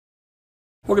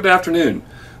Well, good afternoon.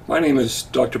 My name is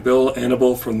Dr. Bill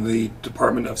Annable from the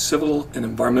Department of Civil and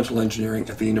Environmental Engineering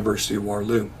at the University of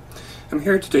Waterloo. I'm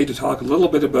here today to talk a little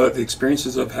bit about the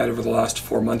experiences I've had over the last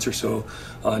 4 months or so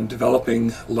on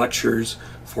developing lectures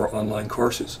for online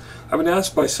courses. I've been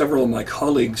asked by several of my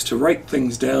colleagues to write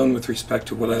things down with respect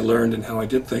to what I learned and how I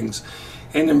did things.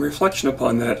 And in reflection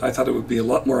upon that, I thought it would be a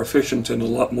lot more efficient and a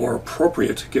lot more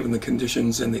appropriate, given the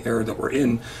conditions and the era that we're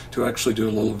in, to actually do a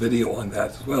little video on that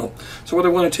as well. So what I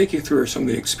want to take you through are some of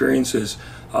the experiences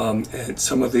and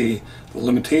some of the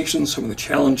limitations, some of the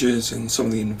challenges, and some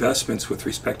of the investments with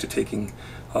respect to taking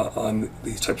on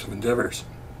these types of endeavors.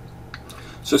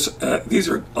 So these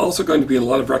are also going to be a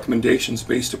lot of recommendations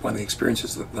based upon the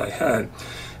experiences that I had.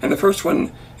 And the first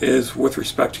one is with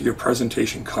respect to your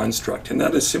presentation construct, and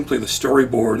that is simply the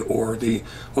storyboard or the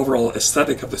overall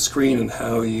aesthetic of the screen and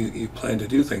how you plan to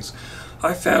do things.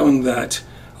 I found that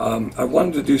I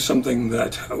wanted to do something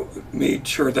that made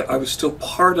sure that I was still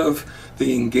part of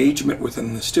the engagement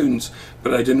within the students,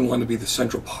 but I didn't want to be the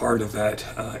central part of that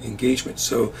engagement.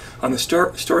 So on the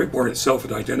storyboard itself,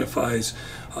 it identifies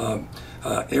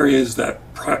areas that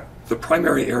the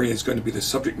primary area is going to be the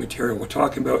subject material we're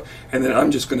talking about, and then I'm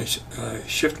just going to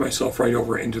shift myself right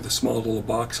over into the small little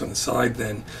box on the side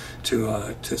then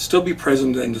to still be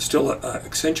present and to still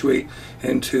accentuate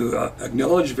and to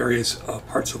acknowledge various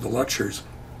parts of the lectures,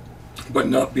 but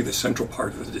not be the central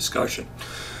part of the discussion.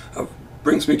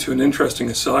 Brings me to an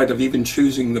interesting aside of even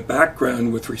choosing the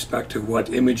background with respect to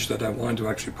what image that I wanted to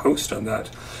actually post on that.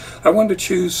 I wanted to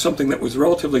choose something that was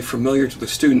relatively familiar to the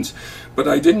students, but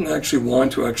I didn't actually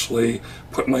want to actually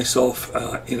put myself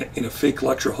in a fake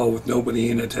lecture hall with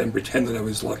nobody in it and pretend that I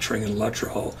was lecturing in a lecture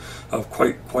hall.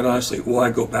 Quite honestly,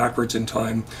 why go backwards in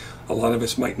time? A lot of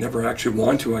us might never actually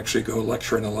want to actually go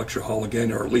lecture in a lecture hall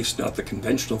again, or at least not the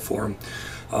conventional form.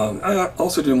 I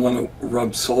also didn't want to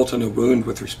rub salt in a wound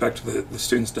with respect to the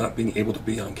students not being able to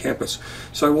be on campus.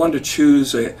 So I wanted to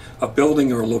choose a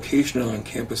building or a location on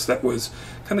campus that was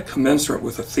kind of commensurate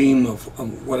with the theme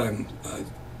of what I'm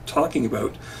talking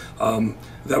about.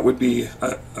 That would be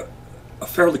a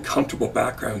fairly comfortable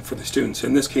background for the students.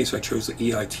 In this case, I chose the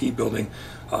EIT building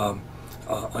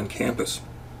on campus.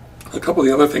 A couple of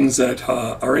the other things that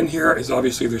are in here is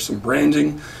obviously there's some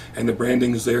branding, and the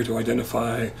branding is there to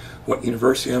identify what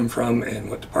university I'm from and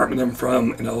what department I'm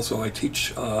from, and also I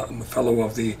teach, I'm a fellow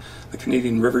of the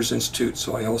Canadian Rivers Institute,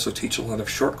 so I also teach a lot of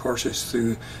short courses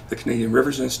through the Canadian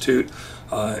Rivers Institute,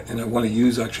 and I want to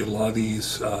use actually a lot of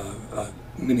these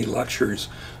mini lectures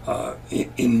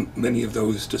in many of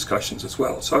those discussions as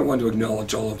well. So I want to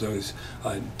acknowledge all of those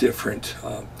different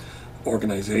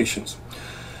organizations.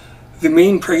 The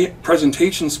main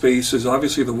presentation space is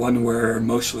obviously the one where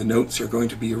most of the notes are going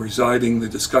to be residing, the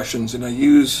discussions, and I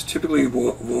typically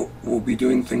will be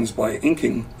doing things by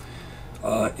inking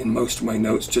in most of my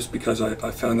notes, just because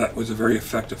I found that was a very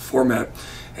effective format.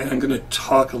 And I'm going to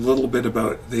talk a little bit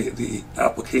about the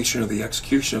application or the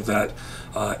execution of that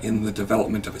in the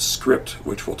development of a script,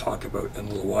 which we'll talk about in a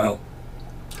little while.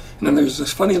 And then there's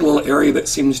this funny little area that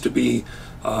seems to be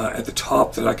at the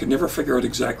top that I could never figure out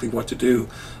exactly what to do,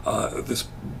 this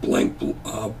blank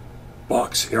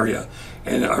box area.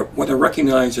 And what I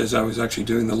recognized as I was actually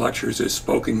doing the lectures is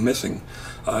spoken missing.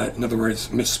 In other words,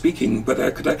 misspeaking, but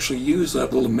I could actually use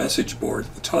that little message board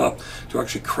at the top to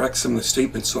actually correct some of the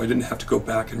statements so I didn't have to go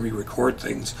back and re-record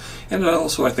things. And it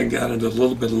also, I think, added a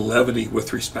little bit of levity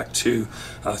with respect to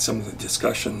some of the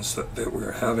discussions that we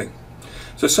were having.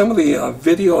 So some of the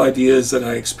video ideas that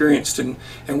I experienced, and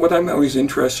what I'm always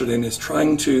interested in is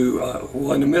trying to,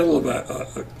 well, in the middle of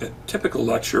a typical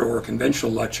lecture or a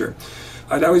conventional lecture,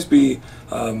 I'd always be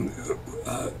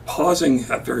pausing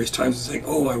at various times and saying,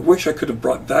 oh, I wish I could have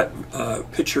brought that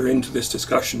picture into this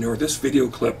discussion or this video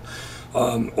clip,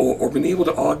 or been able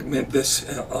to augment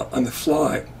this on the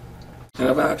fly. And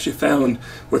I've actually found,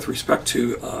 with respect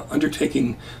to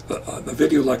undertaking the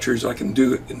video lectures, I can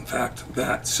do, in fact,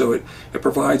 that. So it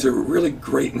provides a really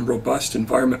great and robust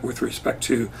environment with respect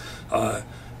to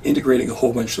integrating a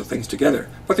whole bunch of things together.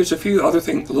 But there's a few other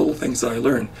little things that I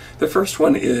learned. The first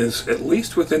one is, at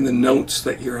least within the notes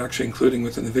that you're actually including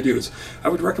within the videos, I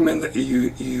would recommend that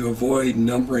you avoid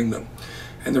numbering them.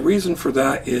 And the reason for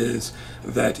that is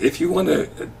that if you want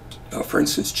to for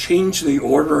instance, change the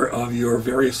order of your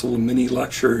various little mini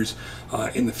lectures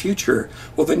in the future,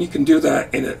 well, then you can do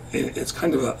that, and it's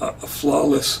kind of a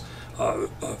flawless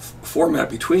format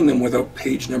between them without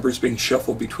page numbers being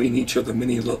shuffled between each of the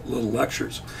mini little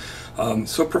lectures.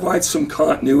 So it provides some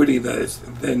continuity that is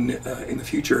then in the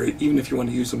future, even if you want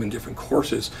to use them in different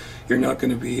courses, you're not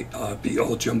going to be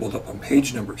all jumbled up on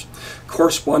page numbers.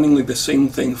 Correspondingly, the same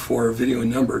thing for video and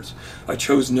numbers. I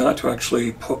chose not to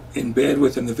actually embed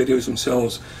within the videos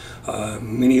themselves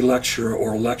mini lecture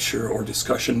or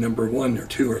discussion number 1 or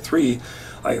 2 or 3.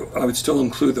 I would still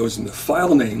include those in the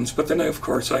file names, but then of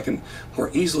course I can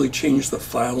more easily change the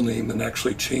file name and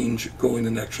actually go in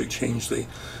and actually change the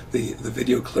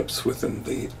video clips within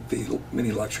the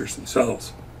mini lectures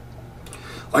themselves.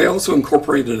 I also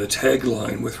incorporated a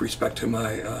tagline with respect to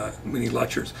my mini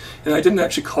lectures, and I didn't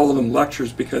actually call them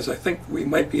lectures because I think we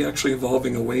might be actually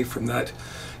evolving away from that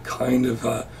kind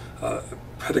of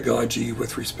pedagogy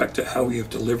with respect to how we have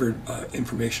delivered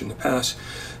information in the past.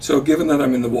 So given that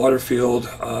I'm in the water field,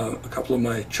 a couple of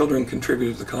my children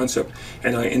contributed to the concept,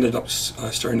 and I ended up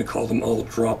starting to call them all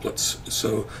droplets.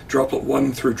 So droplet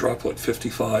 1 through droplet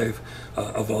 55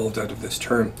 evolved out of this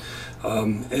term.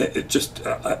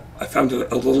 I found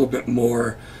it a little bit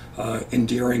more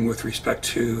endearing with respect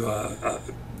to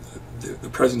the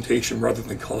presentation rather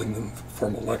than calling them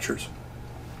formal lectures.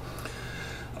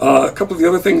 A couple of the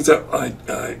other things that I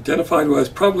identified was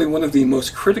probably one of the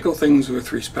most critical things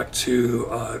with respect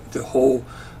to the whole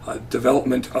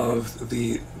development of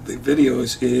the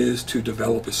videos is to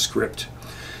develop a script.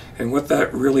 And what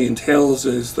that really entails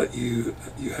is that you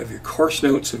have your course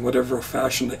notes in whatever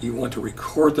fashion that you want to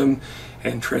record them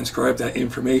and transcribe that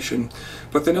information,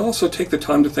 but then also take the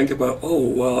time to think about, oh,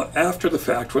 well, after the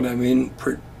fact, when I'm in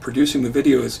producing the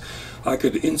videos, I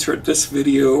could insert this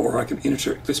video, or I can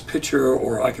insert this picture,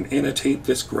 or I can annotate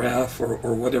this graph, or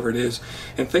whatever it is,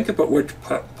 and think about what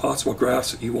possible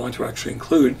graphs that you want to actually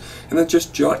include, and then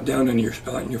just jot down in your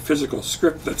physical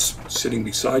script that's sitting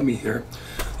beside me here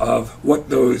of what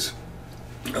those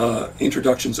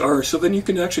introductions are, so then you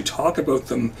can actually talk about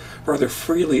them rather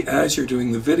freely as you're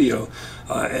doing the video,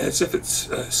 as if it's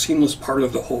a seamless part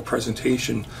of the whole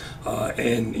presentation,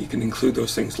 and you can include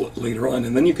those things later on,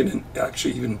 and then you can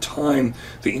actually even time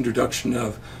the introduction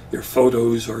of your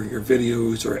photos or your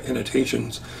videos or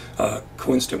annotations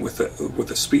coincident with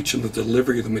the speech and the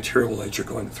delivery of the material as you're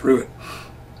going through it.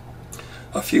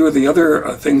 A few of the other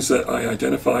things that I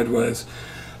identified was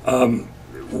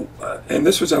and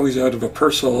this was always out of a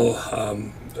personal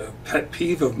pet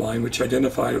peeve of mine, which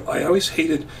identified, I always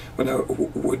hated when I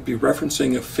would be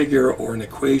referencing a figure or an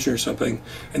equation or something,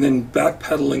 and then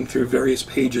backpedaling through various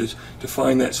pages to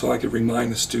find that so I could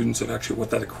remind the students of actually what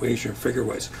that equation or figure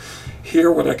was.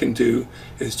 Here what I can do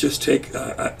is just take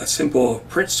a simple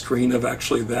print screen of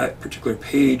actually that particular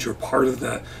page or part of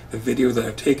the video that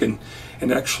I've taken,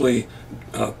 and actually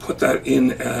put that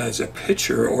in as a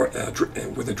picture or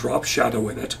with a drop shadow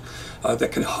in it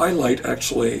that can highlight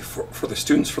actually for the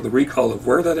students for the recall of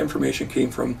where that information came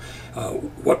from,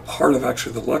 what part of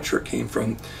actually the lecture it came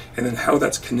from, and then how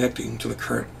that's connecting to the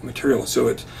current material. So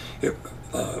it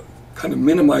kind of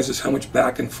minimizes how much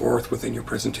back and forth within your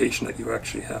presentation that you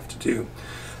actually have to do.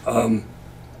 A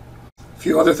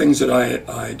few other things that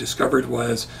I discovered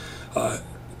was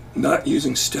not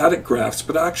using static graphs,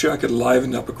 but actually I could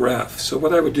liven up a graph. So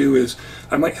what I would do is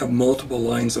I might have multiple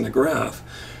lines on a graph,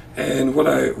 and what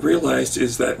I realized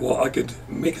is that, well, I could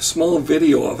make a small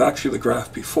video of actually the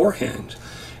graph beforehand,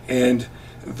 and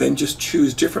then just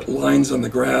choose different lines on the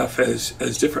graph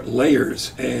as different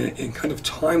layers, and kind of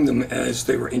time them as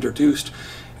they were introduced,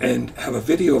 and have a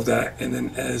video of that, and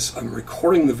then as I'm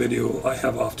recording the video, I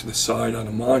have off to the side on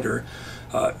a monitor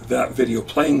that video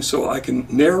playing, so I can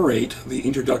narrate the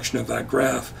introduction of that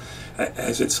graph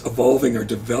as it's evolving or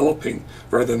developing,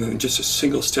 rather than just a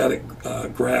single static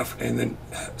graph and then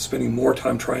spending more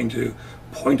time trying to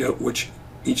point out which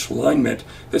each line meant.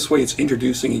 This way it's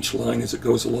introducing each line as it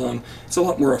goes along. It's a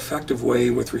lot more effective way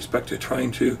with respect to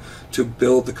trying to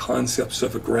build the concepts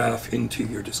of a graph into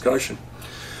your discussion.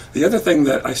 The other thing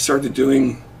that I started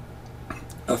doing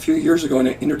a few years ago and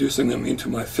introducing them into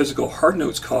my physical hard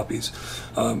notes copies,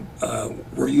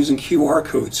 we're using QR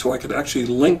codes, so I could actually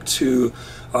link to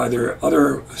either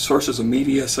other sources of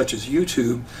media such as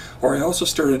YouTube, or I also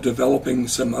started developing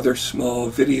some other small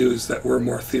videos that were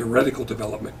more theoretical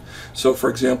development. So for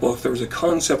example, if there was a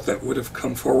concept that would have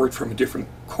come forward from a different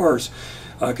course,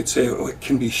 I could say, oh, it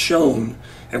can be shown,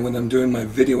 and when I'm doing my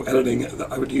video editing,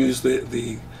 I would use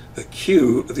the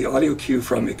audio cue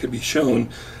from It Could Be Shown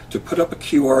to put up a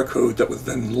QR code that would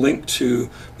then link to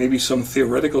maybe some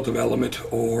theoretical development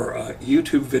or a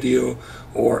YouTube video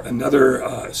or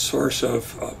another source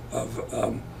of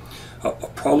a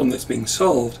problem that's being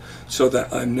solved, so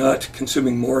that I'm not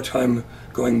consuming more time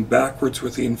going backwards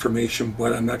with the information,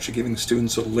 but I'm actually giving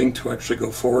students a link to actually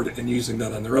go forward and using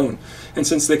that on their own. And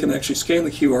since they can actually scan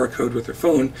the QR code with their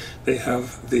phone, they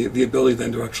have the ability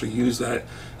then to actually use that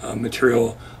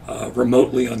material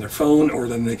remotely on their phone, or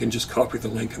then they can just copy the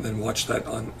link and then watch that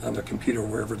on their computer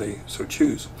wherever they so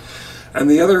choose. And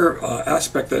the other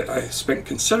aspect that I spent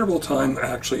considerable time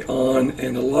actually on,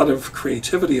 and a lot of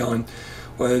creativity on,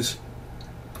 was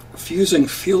fusing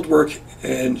fieldwork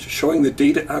and showing the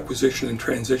data acquisition and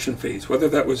transition phase, whether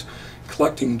that was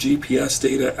collecting GPS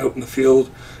data out in the field,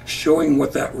 showing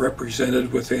what that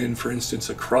represented within, for instance,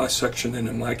 a cross-section, and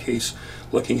in my case,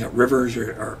 looking at rivers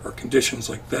or conditions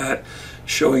like that,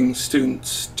 showing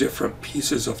students different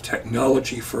pieces of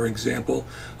technology, for example,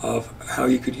 of how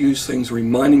you could use things,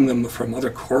 reminding them from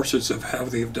other courses of how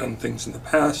they've done things in the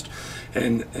past,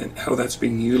 and how that's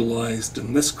being utilized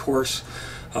in this course,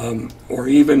 or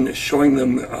even showing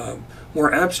them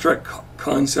more abstract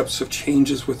concepts of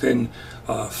changes within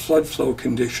flood flow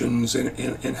conditions,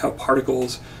 and how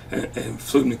particles and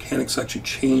fluid mechanics actually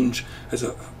change as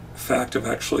a fact of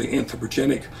actually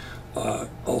anthropogenic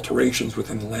alterations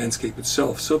within the landscape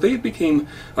itself. So they became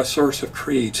a source of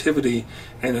creativity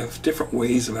and of different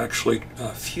ways of actually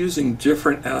fusing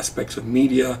different aspects of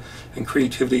media and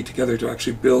creativity together to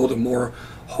actually build a more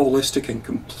holistic and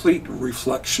complete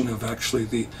reflection of actually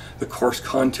the course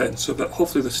content, so that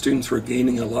hopefully the students were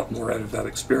gaining a lot more out of that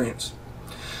experience.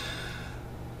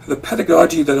 The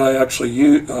pedagogy that I actually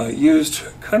used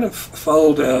kind of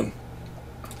followed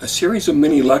a series of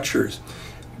mini lectures,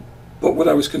 but what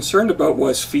I was concerned about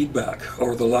was feedback,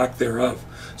 or the lack thereof.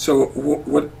 So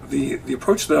what the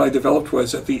approach that I developed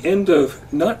was, at the end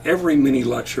of not every mini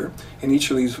lecture, and each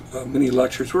of these mini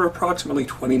lectures were approximately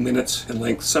 20 minutes in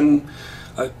length, some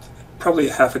probably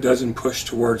a half a dozen pushed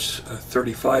towards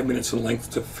 35 minutes in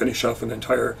length to finish off an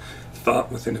entire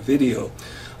thought within a video.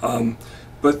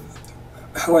 But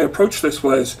how I approached this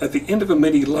was, at the end of a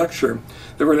mini lecture,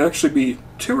 there would actually be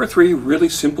 2 or 3 really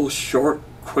simple, short,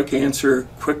 quick answer,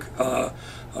 quick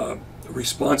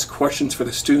response questions for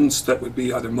the students that would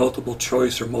be either multiple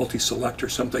choice or multi-select or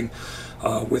something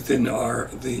within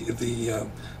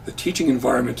the teaching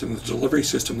environment and the delivery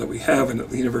system that we have at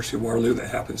the University of Waterloo, that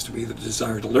happens to be the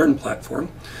Desire to Learn platform.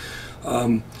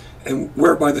 And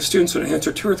whereby the students would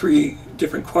answer 2 or 3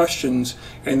 different questions,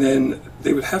 and then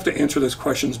they would have to answer those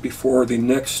questions before the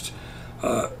next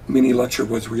mini lecture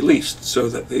was released, so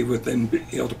that they would then be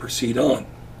able to proceed on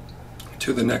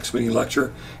to the next mini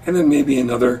lecture, and then maybe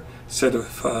another set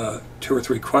of 2 or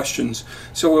 3 questions.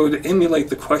 So it would emulate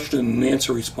the question and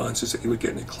answer responses that you would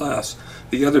get in a class.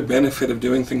 The other benefit of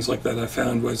doing things like that, I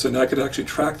found, was that I could actually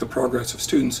track the progress of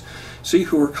students, see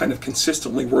who were kind of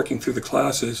consistently working through the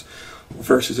classes,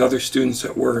 versus other students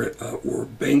that were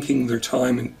banking their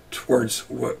time towards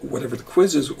whatever the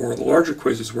quizzes or the larger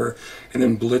quizzes were, and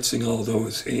then blitzing all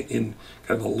those in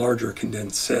kind of a larger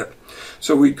condensed set.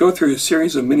 So we go through a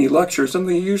series of mini lectures, and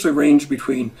they usually range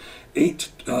between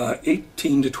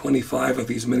 18 to 25 of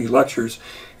these mini lectures,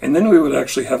 and then we would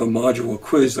actually have a module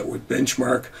quiz that would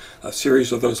benchmark a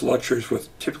series of those lectures with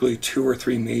typically 2 or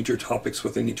 3 major topics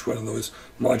within each one of those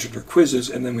modular quizzes,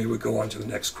 and then we would go on to the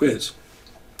next quiz.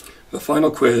 The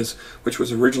final quiz, which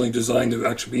was originally designed to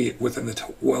actually be within the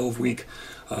 12-week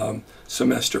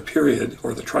semester period,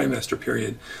 or the trimester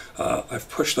period, I've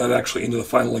pushed that actually into the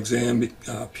final exam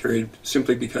period,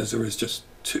 simply because there was just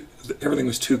everything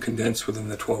was too condensed within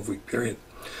the 12-week period.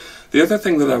 The other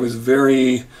thing that I was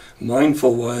very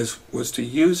mindful was to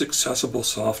use accessible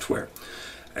software,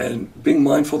 and being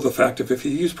mindful of the fact that if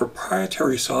you use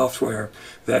proprietary software,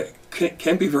 that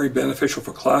can be very beneficial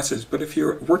for classes, but if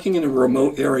you're working in a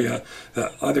remote area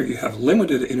that either you have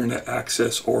limited internet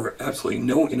access or absolutely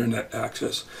no internet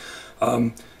access,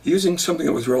 using something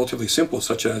that was relatively simple,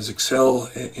 such as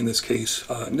Excel in this case,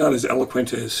 not as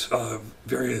eloquent as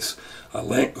various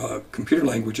computer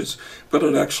languages, but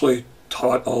it actually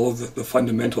taught all of the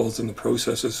fundamentals and the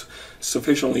processes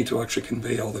sufficiently to actually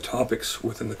convey all the topics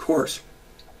within the course.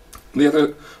 The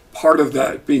other part of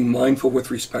that, being mindful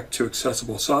with respect to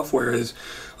accessible software, is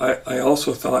I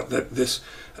also thought that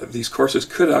these courses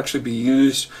could actually be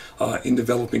used in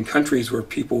developing countries where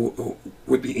people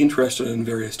would be interested in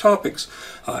various topics,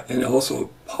 and also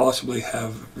possibly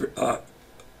have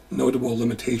notable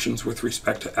limitations with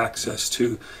respect to access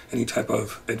to any type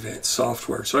of advanced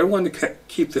software. So I wanted to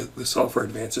keep the software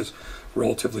advances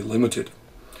relatively limited.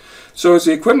 So as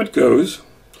the equipment goes,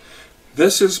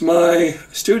 this is my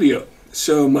studio.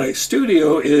 So my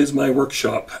studio is my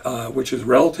workshop, which is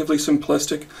relatively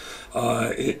simplistic.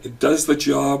 It does the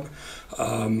job.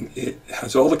 It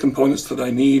has all the components that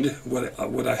I need.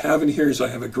 What I have in here is I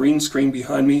have a green screen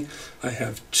behind me. I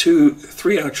have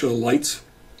three actual lights.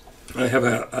 I have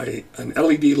an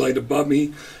LED light above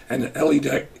me and an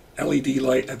LED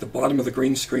light at the bottom of the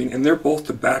green screen, and they're both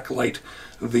to backlight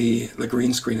the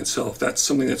green screen itself. That's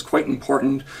something that's quite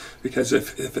important, because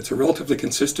if it's a relatively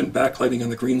consistent backlighting on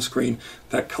the green screen,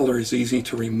 that color is easy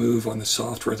to remove on the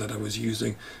software that I was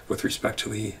using with respect to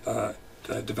the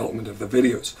development of the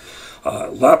videos.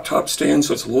 Laptop stand,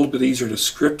 so it's a little bit easier to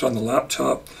script on the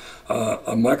laptop.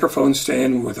 A microphone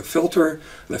stand with a filter.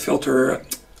 The filter,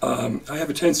 I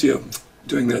have a tendency of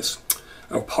doing this,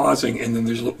 pausing, and then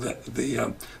there's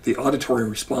the auditory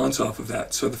response off of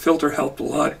that. So the filter helped a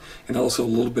lot, and also a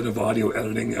little bit of audio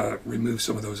editing removed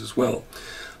some of those as well.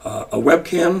 A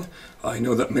webcam. I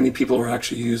know that many people are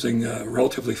actually using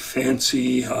relatively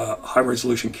fancy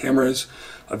high-resolution cameras.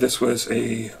 This was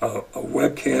a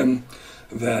webcam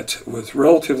that was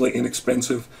relatively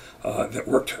inexpensive, that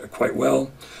worked quite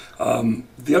well.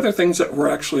 The other things that were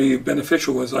actually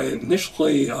beneficial was I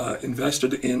initially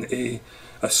invested in a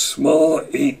small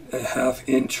 8.5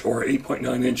 inch or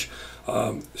 8.9 inch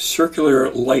circular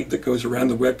light that goes around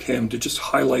the webcam to just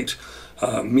highlight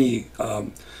me,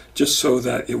 just so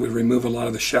that it would remove a lot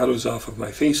of the shadows off of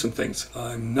my face and things.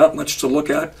 I'm not much to look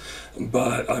at,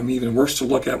 but I'm even worse to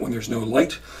look at when there's no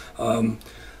light.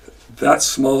 That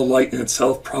small light in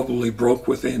itself probably broke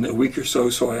within a week or so,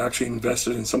 so I actually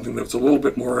invested in something that was a little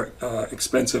bit more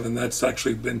expensive, and that's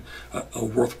actually been a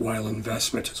worthwhile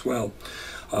investment as well.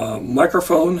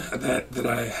 Microphone that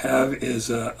I have is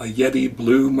a Yeti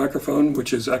Blue microphone,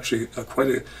 which is actually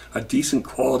quite a decent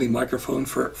quality microphone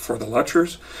for the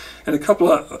lectures. And a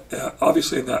couple of,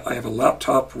 obviously that I have a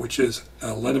laptop, which is a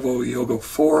Lenovo Yoga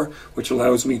 4, which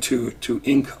allows me to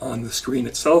ink on the screen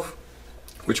itself,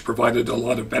 which provided a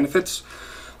lot of benefits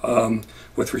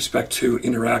with respect to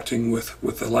interacting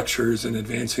with the lectures and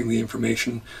advancing the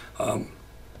information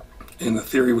and the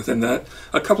theory within that.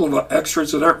 A couple of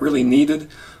extras that aren't really needed,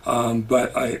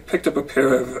 but I picked up a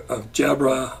pair of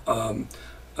Jabra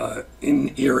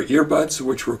in-ear earbuds,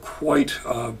 which were quite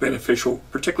beneficial,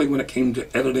 particularly when it came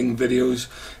to editing videos,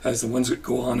 as the ones that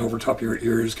go on over top of your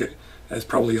ears get, as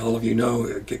probably all of you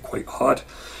know, get quite hot.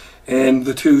 And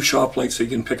the two shop lights that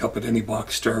you can pick up at any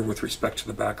box store with respect to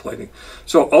the backlighting.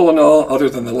 So all in all, other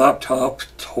than the laptop,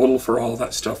 total for all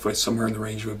that stuff was somewhere in the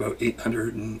range of about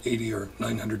 $880 or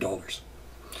 $900.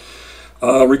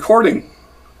 Recording.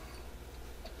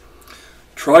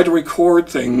 Try to record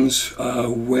things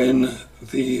when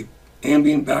the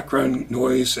ambient background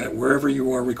noise at wherever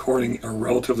you are recording are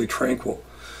relatively tranquil.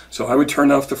 So I would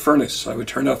turn off the furnace, I would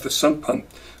turn off the sump pump,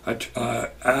 I'd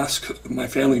ask my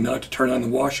family not to turn on the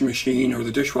washing machine or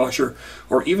the dishwasher,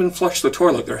 or even flush the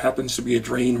toilet. There happens to be a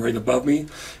drain right above me,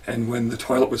 and when the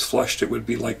toilet was flushed, it would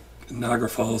be like Niagara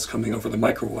Falls coming over the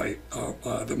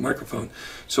microphone.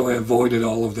 So I avoided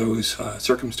all of those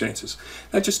circumstances.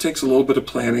 That just takes a little bit of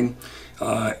planning,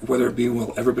 whether it be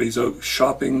while everybody's out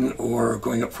shopping or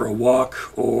going up for a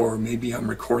walk, or maybe I'm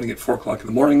recording at 4 o'clock in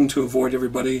the morning to avoid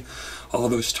everybody. All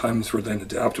those times were then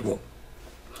adaptable.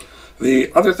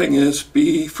 The other thing is,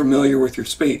 be familiar with your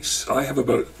space. I have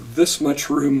about this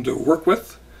much room to work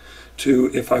with,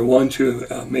 if I want to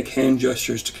make hand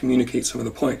gestures to communicate some of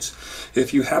the points.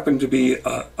 If you happen to be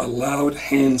a loud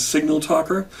hand signal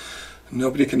talker,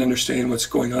 nobody can understand what's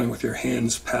going on with your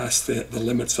hands past the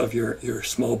limits of your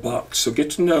small box. So get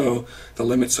to know the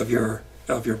limits of your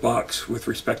box with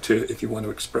respect to if you want to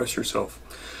express yourself.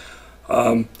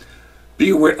 Be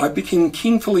aware. I became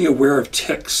keenly aware of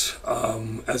tics.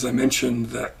 As I mentioned,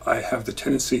 that I have the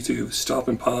tendency to stop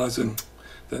and pause, and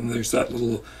then there's that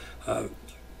little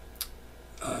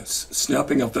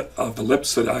snapping of the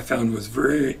lips that I found was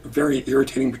very, very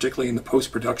irritating, particularly in the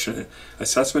post-production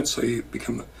assessment. So you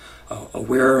become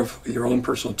aware of your own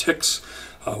personal tics,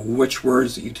 which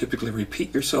words that you typically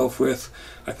repeat yourself with.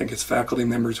 I think as faculty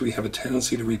members we have a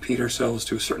tendency to repeat ourselves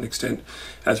to a certain extent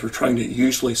as we're trying to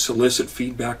usually solicit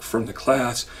feedback from the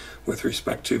class with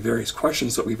respect to various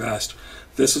questions that we've asked.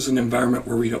 This is an environment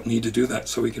where we don't need to do that,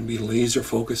 so we can be laser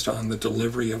focused on the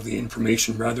delivery of the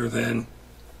information rather than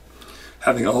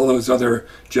having all those other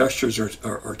gestures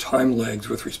or time lags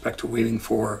with respect to waiting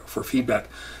for feedback.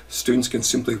 Students can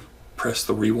simply press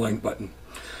the rewind button.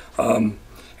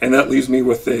 And that leaves me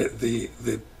with the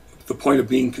point of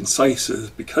being concise,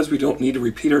 is because we don't need to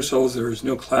repeat ourselves, there is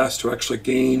no class to actually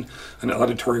gain an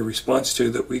auditory response to,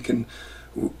 that we can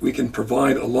we can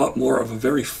provide a lot more of a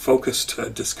very focused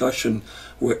discussion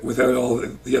without all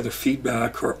the other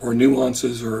feedback or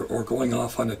nuances or going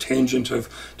off on a tangent of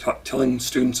telling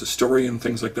students a story and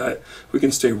things like that. We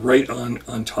can stay right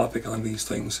on topic on these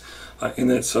things, and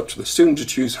then it's up to the student to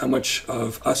choose how much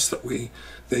of us that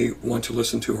they want to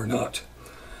listen to or not.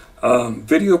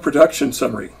 Video production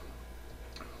summary.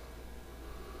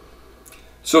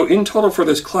 So in total for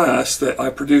this class that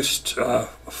I produced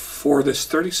for this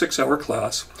 36-hour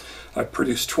class, I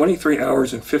produced 23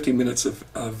 hours and 50 minutes of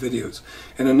videos.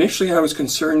 And initially I was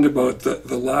concerned about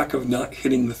the lack of not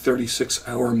hitting the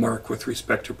 36-hour mark with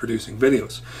respect to producing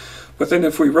videos. But then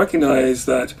if we recognize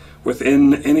that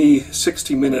within any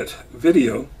 60-minute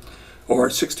video or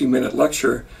 60-minute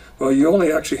lecture, well, you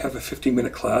only actually have a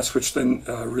 50-minute class, which then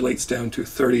relates down to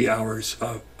 30 hours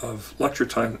of lecture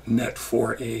time net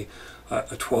for a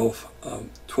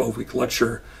 12-week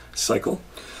lecture cycle.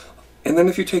 And then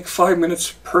if you take 5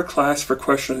 minutes per class for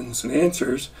questions and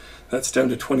answers, that's down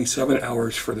to 27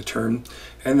 hours for the term.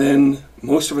 And then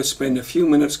most of us spend a few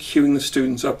minutes queuing the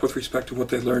students up with respect to what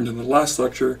they learned in the last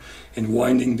lecture and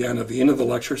winding down at the end of the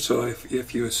lecture. So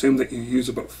if you assume that you use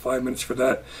about 5 minutes for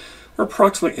that, we're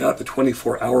approximately at the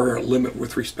 24-hour limit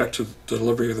with respect to the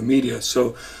delivery of the media.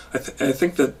 So I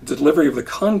think that the delivery of the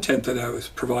content that I was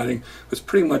providing was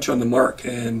pretty much on the mark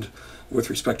and with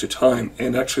respect to time.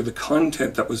 And actually the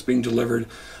content that was being delivered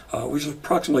was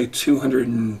approximately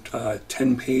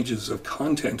 210 pages of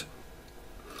content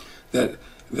that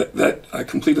I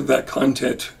completed that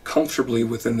content comfortably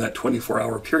within that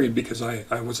 24-hour period because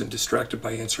I wasn't distracted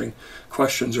by answering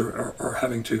questions or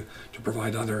having to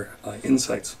provide other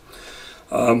insights.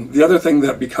 The other thing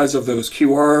that because of those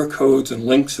QR codes and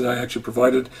links that I actually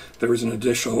provided, there was an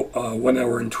additional 1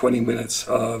 hour and 20 minutes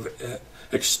of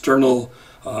external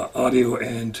audio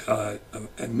and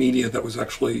media that was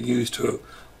actually used to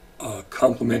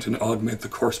complement and augment the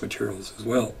course materials as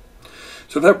well.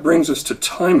 So that brings us to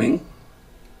timing.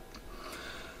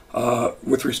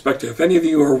 With respect to if any of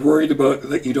you are worried about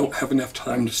that you don't have enough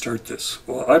time to start this.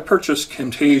 Well, I purchased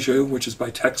Camtasia, which is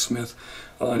by TechSmith,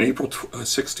 on April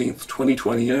 16th,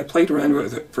 2020, and I played around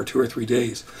with it for 2 or 3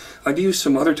 days. I'd used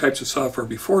some other types of software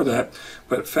before that,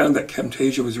 but found that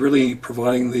Camtasia was really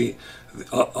providing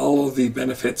all of the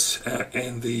benefits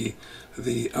and the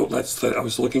outlets that I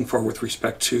was looking for with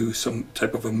respect to some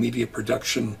type of a media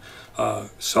production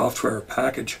software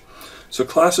package. So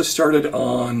classes started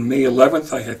on May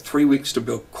 11th. I had 3 weeks to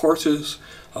build courses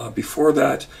before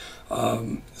that.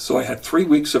 So I had 3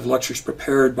 weeks of lectures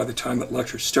prepared by the time that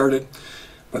lectures started.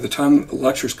 By the time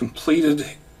lectures completed,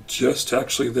 just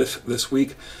actually this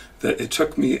week, that it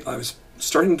took me, I was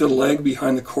starting to lag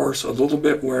behind the course a little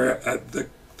bit where the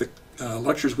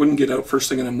lectures wouldn't get out first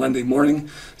thing on a Monday morning.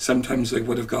 Sometimes they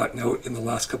would have gotten out in the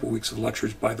last couple of weeks of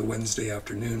lectures by the Wednesday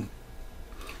afternoon.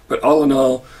 But all in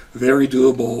all, very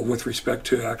doable with respect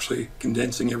to actually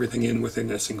condensing everything in within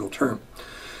a single term.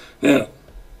 Now,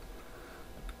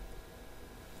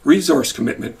 resource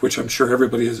commitment, which I'm sure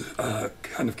everybody is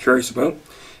kind of curious about,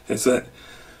 is that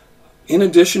in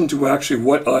addition to actually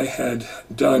what I had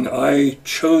done, I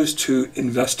chose to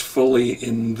invest fully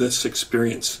in this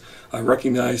experience. I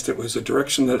recognized it was a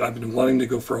direction that I've been wanting to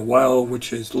go for a while,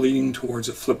 which is leading towards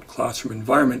a flipped classroom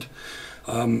environment.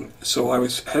 So I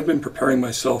had been preparing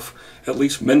myself, at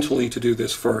least mentally, to do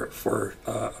this for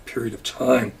a period of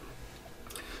time.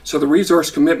 So the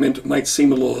resource commitment might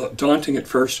seem a little daunting at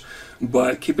first,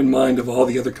 but keep in mind of all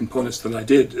the other components that I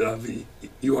did.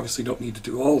 You obviously don't need to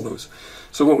do all of those.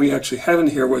 So what we actually had in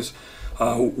here was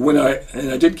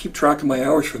and I did keep track of my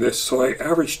hours for this, so I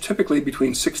averaged typically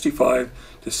between 65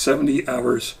 to 70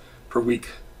 hours per week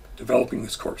developing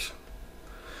this course.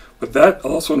 But that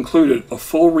also included a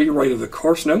full rewrite of the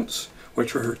course notes,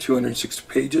 which were 260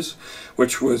 pages,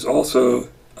 which was also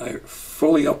I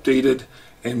fully updated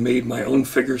and made my own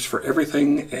figures for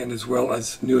everything, and as well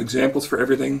as new examples for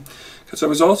everything, because I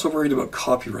was also worried about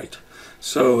copyright.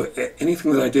 So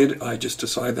anything that I did, I just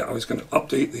decided that I was going to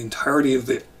update the entirety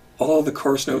of all of the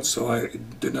course notes, so I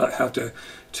did not have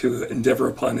to endeavor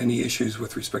upon any issues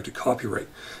with respect to copyright.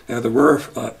 Now there were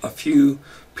a few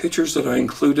pictures that I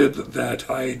included that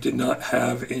I did not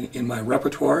have in my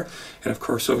repertoire, and of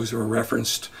course those were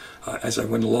referenced as I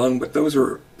went along, but those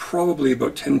are probably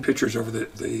about 10 pictures over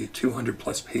the 200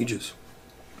 plus pages.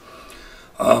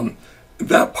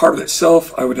 That part of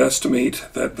itself, I would estimate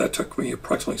that took me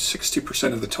approximately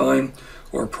 60% of the time,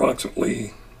 or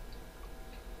approximately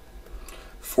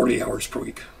 40 hours per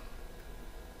week.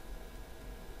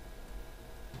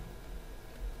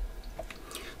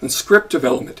 And script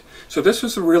development. So this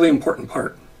was a really important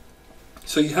part.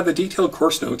 So you have the detailed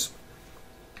course notes,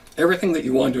 everything that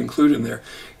you wanted to include in there.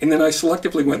 And then I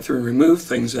selectively went through and removed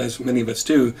things, as many of us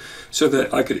do, so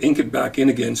that I could ink it back in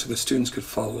again so the students could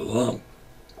follow along.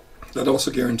 That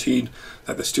also guaranteed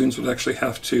that the students would actually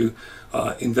have to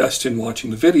invest in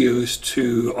watching the videos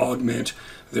to augment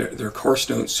their course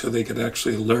notes, so they could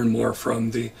actually learn more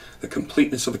from the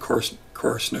completeness of the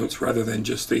course notes, rather than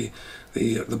just the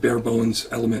bare bones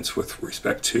elements with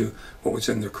respect to what was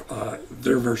in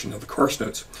their version of the course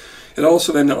notes. It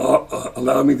also then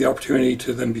allowed me the opportunity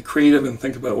to then be creative and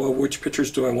think about, well, which pictures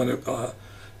do I want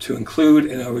to include,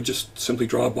 and I would just simply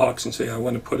draw a box and say I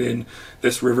want to put in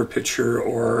this river picture,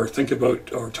 or think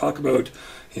about or talk about,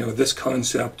 you know, this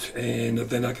concept, and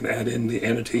then I can add in the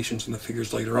annotations and the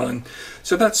figures later on.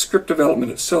 So that script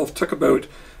development itself took about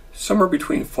somewhere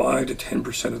between 5 to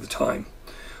 10% of the time,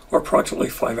 or approximately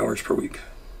 5 hours per week.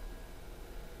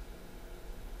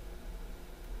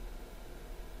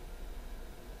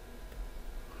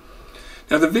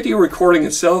 Now the video recording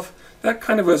itself, that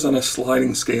kind of was on a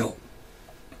sliding scale.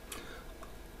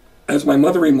 As my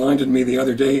mother reminded me the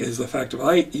other day, is the fact that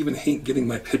I even hate getting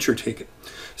my picture taken.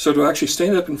 So to actually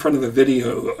stand up in front of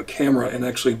a camera and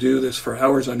actually do this for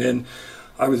hours on end,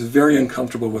 I was very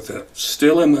uncomfortable with it.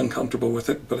 Still am uncomfortable with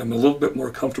it, but I'm a little bit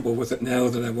more comfortable with it now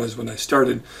than I was when I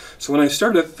started. So when I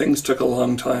started, things took a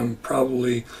long time,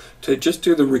 probably to just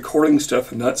do the recording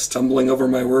stuff and not stumbling over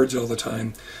my words all the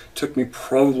time. It took me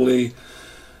probably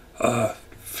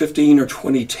 15 or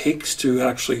 20 takes to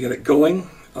actually get it going.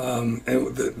 And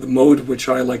the mode which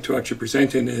I like to actually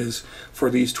present in is, for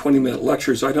these 20-minute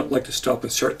lectures, I don't like to stop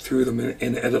and start through them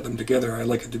and edit them together. I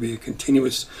like it to be a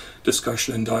continuous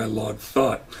discussion and dialogue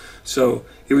thought. So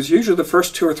it was usually the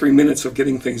first 2 or 3 minutes of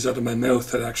getting things out of my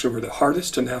mouth that actually were the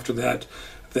hardest, and after that,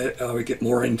 we get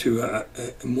more into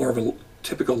more of a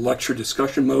typical lecture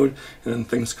discussion mode, and then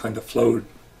things kind of flowed.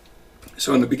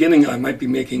 So in the beginning, I might be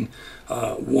making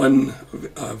one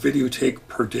video take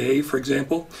per day, for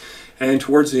example. And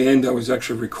towards the end, I was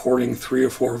actually recording 3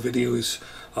 or 4 videos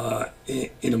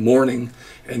in the morning,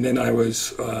 and then I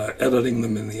was editing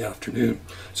them in the afternoon.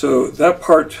 So that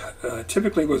part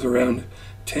typically was around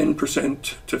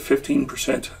 10% to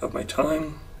 15% of my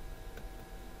time,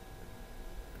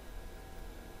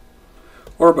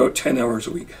 or about 10 hours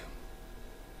a week.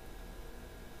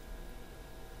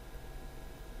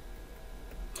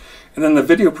 And then the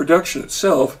video production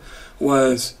itself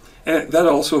was, and that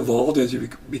also evolved as you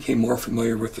became more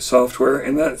familiar with the software,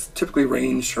 and that typically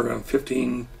ranged around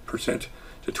 15%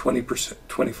 to 20%,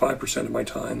 25% of my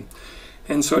time.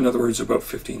 And so in other words, about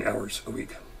 15 hours a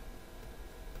week.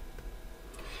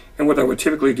 And what I would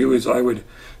typically do is I would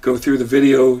go through the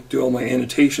video, do all my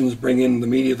annotations, bring in the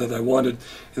media that I wanted,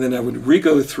 and then I would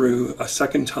re-go through a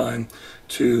second time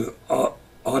to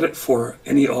audit for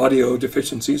any audio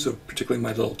deficiencies, of particularly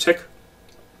my little tick.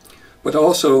 But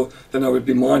also, then I would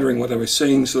be monitoring what I was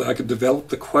saying so that I could develop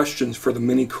the questions for the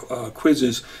mini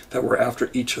quizzes that were after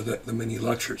each of the mini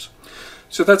lectures.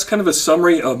 So that's kind of a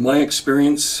summary of my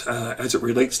experience as it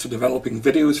relates to developing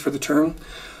videos for the term.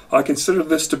 I consider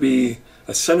this to be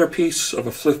a centerpiece of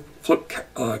a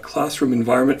flipped classroom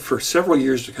environment for several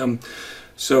years to come.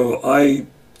 So I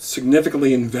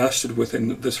significantly invested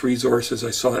within this resource, as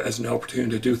I saw it as an opportunity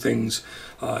to do things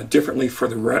differently for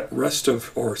the rest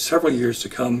of, or several years to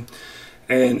come.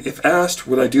 And if asked,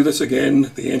 would I do this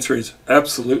again? The answer is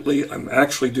absolutely. I'm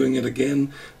actually doing it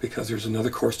again because there's another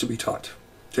course to be taught.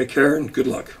 Take care and good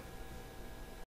luck.